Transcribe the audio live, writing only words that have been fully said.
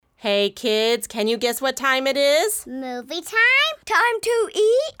Hey kids, can you guess what time it is? Movie time? Time to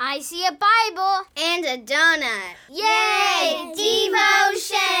eat? I see a Bible and a donut. Yay!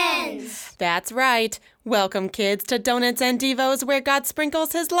 Devotions! That's right. Welcome kids to Donuts and Devos, where God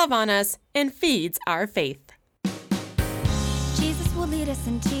sprinkles His love on us and feeds our faith. Jesus will lead us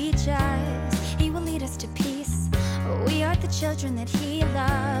and teach us. He will lead us to peace. We are the children that He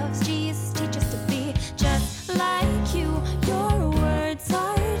loves. Jesus, teach us to be just like You. Your words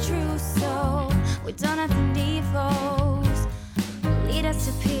are true, so with donuts and devos, lead us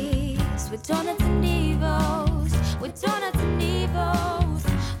to peace. With donuts and devos, with donuts and devos,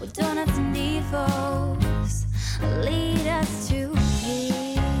 with donuts and devos, lead us to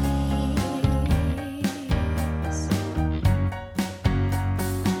peace.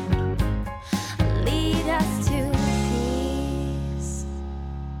 Lead us to peace.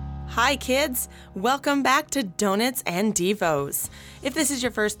 Hi kids, welcome back to Donuts and Devos. If this is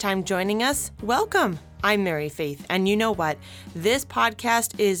your first time joining us, welcome. I'm Mary Faith, and you know what? This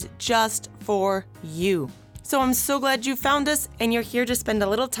podcast is just for you. So I'm so glad you found us and you're here to spend a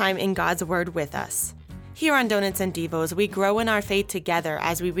little time in God's Word with us. Here on Donuts and Devos, we grow in our faith together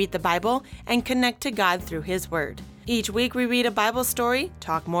as we read the Bible and connect to God through His Word. Each week we read a Bible story,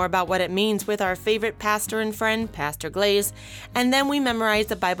 talk more about what it means with our favorite pastor and friend, Pastor Glaze, and then we memorize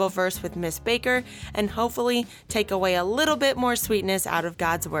the Bible verse with Miss Baker and hopefully take away a little bit more sweetness out of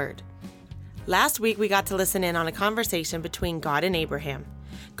God's Word. Last week we got to listen in on a conversation between God and Abraham.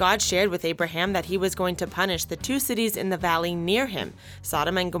 God shared with Abraham that He was going to punish the two cities in the valley near him,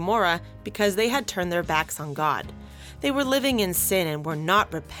 Sodom and Gomorrah, because they had turned their backs on God. They were living in sin and were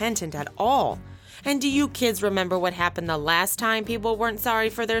not repentant at all. And do you kids remember what happened the last time people weren't sorry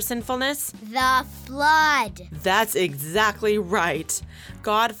for their sinfulness? The flood. That's exactly right.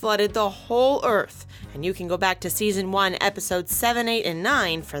 God flooded the whole earth, and you can go back to Season 1, Episodes 7, 8, and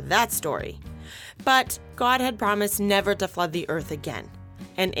 9 for that story. But God had promised never to flood the earth again,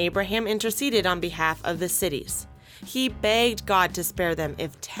 and Abraham interceded on behalf of the cities. He begged God to spare them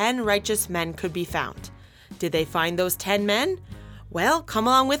if 10 righteous men could be found. Did they find those 10 men? Well, come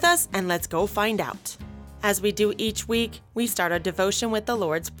along with us and let's go find out. As we do each week, we start our devotion with the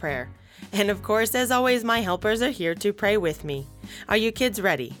Lord's Prayer. And of course, as always, my helpers are here to pray with me. Are you kids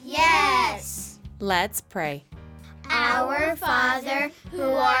ready? Yes. Let's pray. Our Father, who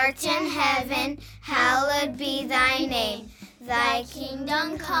art in heaven, hallowed be thy name. Thy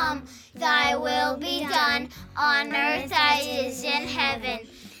kingdom come, thy will be done, on earth as it is in heaven.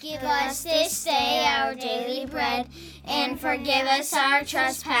 Give us this day our daily bread, and forgive us our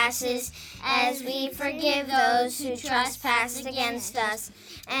trespasses, as we forgive those who trespass against us.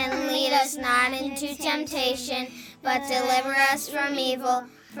 And lead us not into temptation, but deliver us from evil.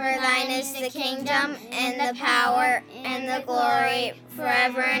 For thine is the kingdom, and the power, and the glory,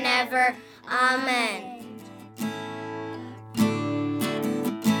 forever and ever. Amen.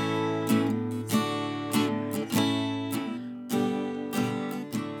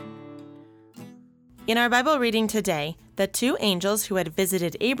 In our Bible reading today, the two angels who had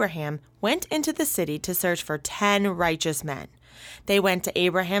visited Abraham went into the city to search for 10 righteous men. They went to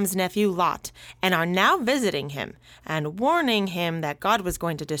Abraham's nephew Lot and are now visiting him and warning him that God was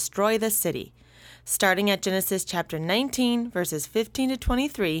going to destroy the city. Starting at Genesis chapter 19, verses 15 to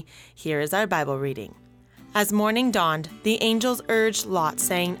 23, here is our Bible reading. As morning dawned, the angels urged Lot,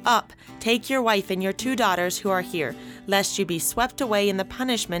 saying, "Up, take your wife and your 2 daughters who are here, lest you be swept away in the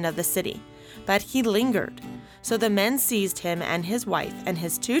punishment of the city." But he lingered. So the men seized him and his wife and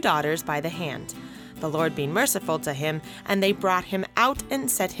his 2 daughters by the hand, the Lord being merciful to him, and they brought him out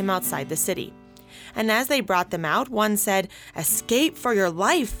and set him outside the city. And as they brought them out, one said, "Escape for your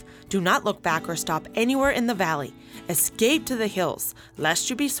life! Do not look back or stop anywhere in the valley. Escape to the hills,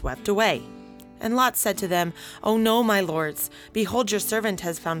 lest you be swept away." And Lot said to them, "O no, my lords, behold, your servant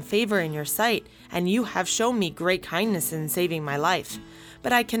has found favor in your sight, and you have shown me great kindness in saving my life.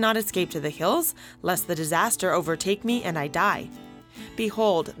 But I cannot escape to the hills, lest the disaster overtake me and I die.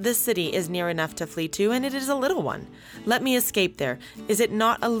 Behold, this city is near enough to flee to, and it is a little one. Let me escape there. Is it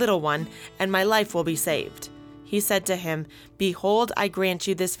not a little one? And my life will be saved." He said to him, "Behold, I grant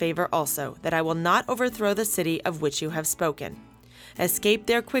you this favor also, that I will not overthrow the city of which you have spoken. Escape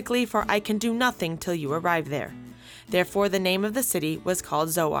there quickly, for I can do nothing till you arrive there." Therefore the name of the city was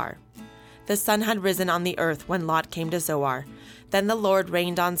called Zoar. The sun had risen on the earth when Lot came to Zoar. Then the Lord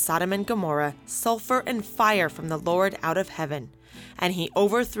rained on Sodom and Gomorrah sulfur and fire from the Lord out of heaven. And he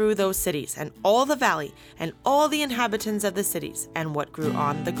overthrew those cities, and all the valley, and all the inhabitants of the cities, and what grew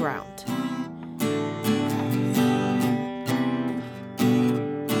on the ground.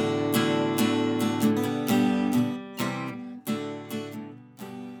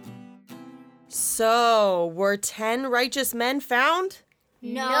 So, were 10 righteous men found?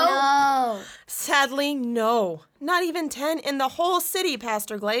 No. Sadly, no. Not even 10 in the whole city,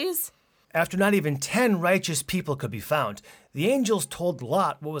 Pastor Glaze. After not even 10 righteous people could be found, the angels told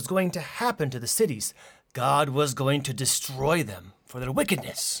Lot what was going to happen to the cities. God was going to destroy them for their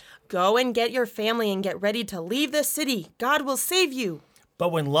wickedness. Go and get your family and get ready to leave the city. God will save you.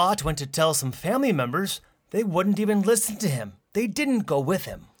 But when Lot went to tell some family members, they wouldn't even listen to him. They didn't go with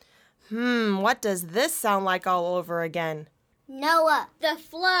him. What does this sound like all over again? Noah, the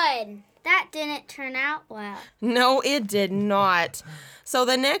flood. That didn't turn out well. No, it did not. So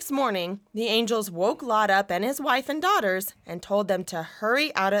the next morning, the angels woke Lot up and his wife and daughters and told them to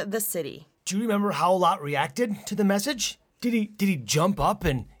hurry out of the city. Do you remember how Lot reacted to the message? Did he jump up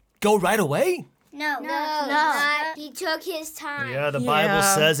and go right away? No. He took his time. Yeah, the Bible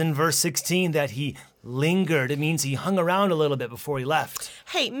says in verse 16 that he lingered. It means he hung around a little bit before he left.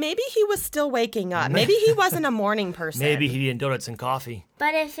 Hey, maybe he was still waking up. Maybe he wasn't a morning person. Maybe he ate donuts and coffee.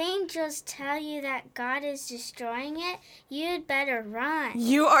 But if angels tell you that God is destroying it, you'd better run.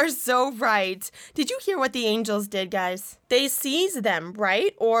 You are so right. Did you hear what the angels did, guys? They seized them,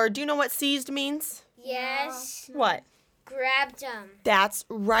 right? Or do you know what seized means? Yes. What? Grabbed them. That's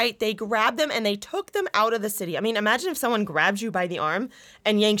right. They grabbed them and they took them out of the city. I mean, imagine if someone grabs you by the arm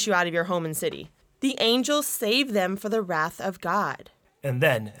and yanks you out of your home and city. The angels saved them for the wrath of God. And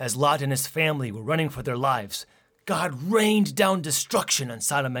then, as Lot and his family were running for their lives, God rained down destruction on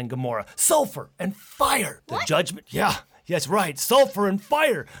Sodom and Gomorrah. Sulfur and fire. The judgment. Yeah, yes, right. Sulfur and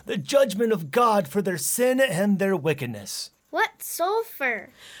fire. The judgment of God for their sin and their wickedness. What sulfur?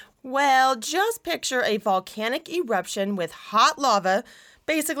 Well, just picture a volcanic eruption with hot lava,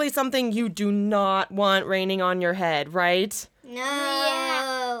 basically something you do not want raining on your head, right? No.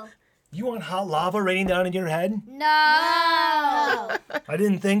 Yeah. You want hot lava raining down on your head? No. I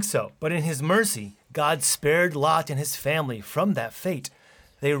didn't think so, but in his mercy, God spared Lot and his family from that fate.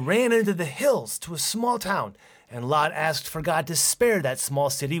 They ran into the hills to a small town, and Lot asked for God to spare that small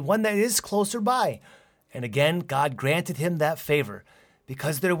city, one that is closer by. And again, God granted him that favor,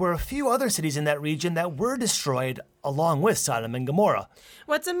 because there were a few other cities in that region that were destroyed along with Sodom and Gomorrah.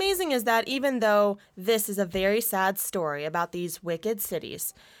 What's amazing is that even though this is a very sad story about these wicked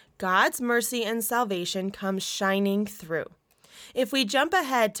cities, God's mercy and salvation comes shining through. If we jump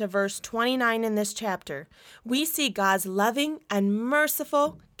ahead to verse 29 in this chapter, we see God's loving and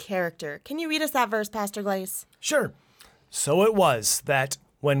merciful character. Can you read us that verse, Pastor Glaze? Sure. So it was that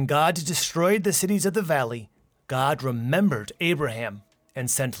when God destroyed the cities of the valley, God remembered Abraham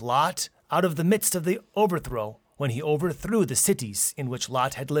and sent Lot out of the midst of the overthrow when he overthrew the cities in which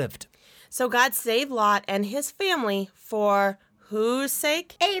Lot had lived. So God saved Lot and his family for whose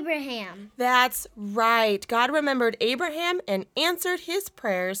sake? Abraham. That's right. God remembered Abraham and answered his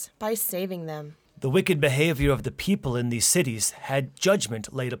prayers by saving them. The wicked behavior of the people in these cities had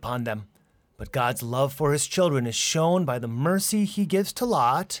judgment laid upon them. But God's love for his children is shown by the mercy he gives to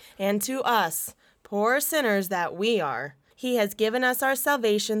Lot. And to us, poor sinners that we are. He has given us our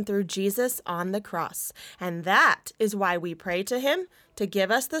salvation through Jesus on the cross. And that is why we pray to him to give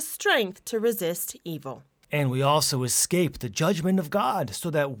us the strength to resist evil. And we also escape the judgment of God so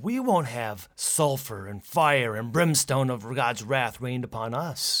that we won't have sulfur and fire and brimstone of God's wrath rained upon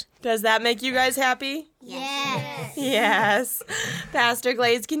us. Does that make you guys happy? Yes. Yes. Pastor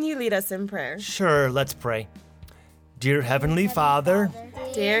Glaze, can you lead us in prayer? Sure, let's pray. Dear Heavenly Father,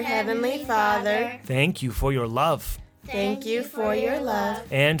 Dear Heavenly Father, thank you for your love thank you for your love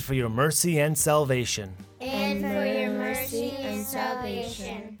and for your mercy and salvation. And for your mercy and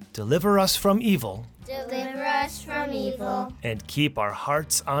salvation. Deliver us from evil Deliver us from evil. and keep our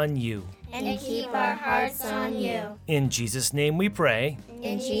hearts on you. And keep our hearts on you. In Jesus' name we pray.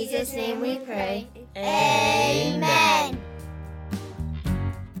 In Jesus' name we pray. Amen.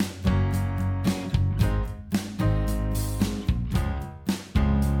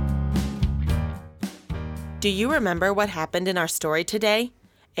 Do you remember what happened in our story today?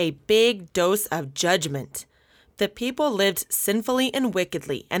 A big dose of judgment. The people lived sinfully and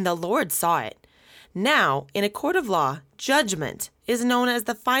wickedly, and the Lord saw it. Now, in a court of law, judgment is known as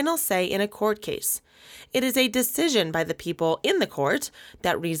the final say in a court case. It is a decision by the people in the court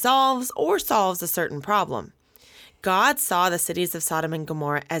that resolves or solves a certain problem. God saw the cities of Sodom and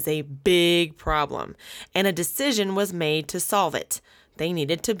Gomorrah as a big problem, and a decision was made to solve it. They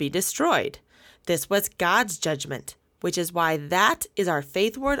needed to be destroyed. This was God's judgment, which is why that is our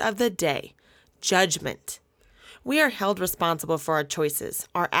faith word of the day, judgment. We are held responsible for our choices,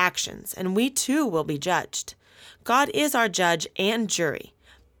 our actions, and we too will be judged. God is our judge and jury,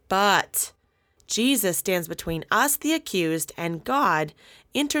 but Jesus stands between us, the accused, and God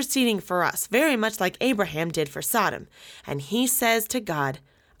interceding for us, very much like Abraham did for Sodom. And he says to God,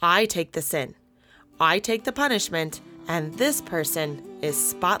 I take the sin, I take the punishment, and this person is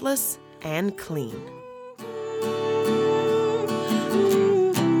spotless and clean.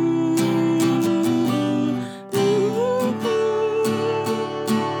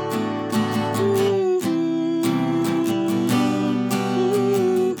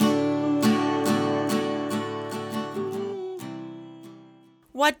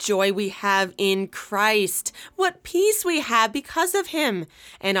 What joy we have in Christ. What peace we have because of him.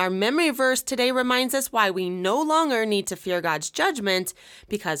 And our memory verse today reminds us why we no longer need to fear God's judgment,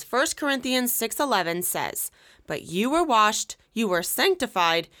 because 1 Corinthians 6:11 says, "But you were washed, you were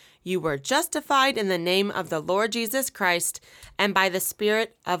sanctified, you were justified in the name of the Lord Jesus Christ and by the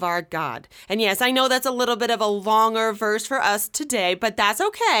Spirit of our God." And yes, I know that's a little bit of a longer verse for us today, but that's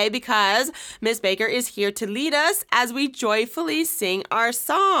okay because Miss Baker is here to lead us as we joyfully sing our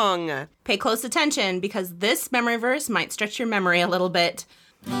song. Pay close attention because this memory verse might stretch your memory a little bit.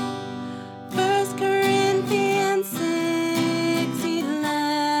 1 Corinthians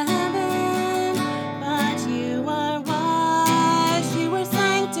 6:11, but you are washed, you were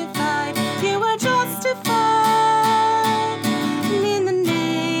sanctified, you were justified in the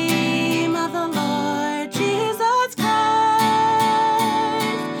name of the Lord Jesus Christ,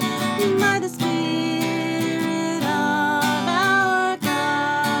 by the Spirit of our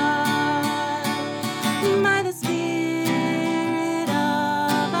God, by the Spirit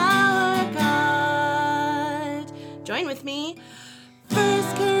of our God. Join with me.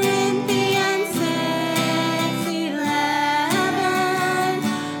 1 Corinthians 6:11,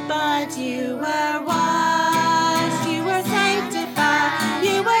 but you were washed, you were sanctified,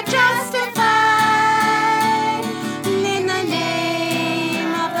 you were justified in the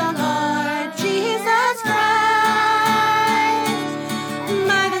name of the Lord Jesus Christ,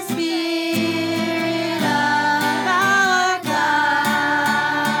 by the Spirit of our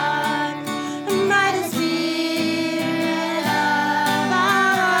God, by the Spirit of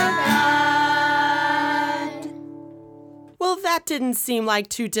our God. Well, that didn't seem like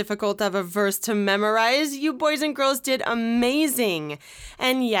too difficult of a verse to memorize. You boys and girls did amazing.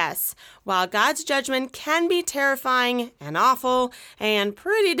 And yes, while God's judgment can be terrifying and awful and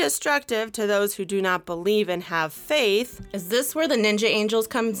pretty destructive to those who do not believe and have faith, Is this where the ninja angels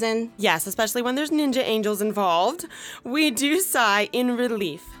comes in? yes, especially when there's ninja angels involved, we do sigh in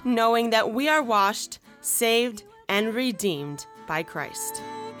relief, knowing that we are washed, saved, and redeemed by Christ.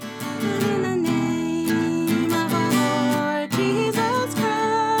 In the name of our Lord Jesus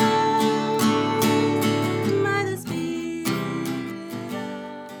Christ, by the Spirit of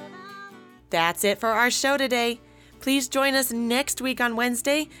That's it for our show today. Please join us next week on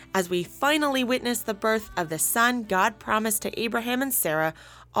Wednesday as we finally witness the birth of the son God promised to Abraham and Sarah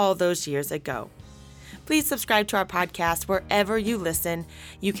all those years ago. Please subscribe to our podcast wherever you listen.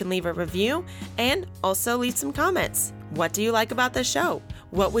 You can leave a review and also leave some comments. What do you like about the show?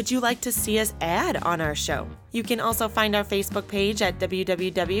 What would you like to see us add on our show? You can also find our Facebook page at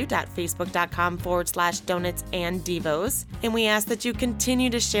www.facebook.com/donutsanddevos. And we ask that you continue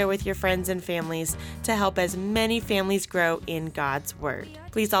to share with your friends and families to help as many families grow in God's Word.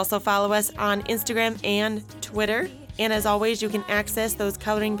 Please also follow us on Instagram and Twitter. And as always, you can access those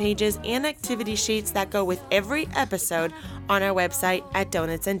coloring pages and activity sheets that go with every episode on our website at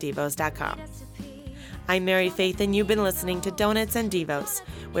donutsanddevos.com. I'm Mary Faith, and you've been listening to Donuts and Devos,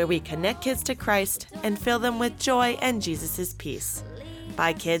 where we connect kids to Christ and fill them with joy and Jesus' peace.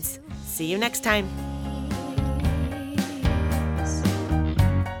 Bye, kids. See you next time.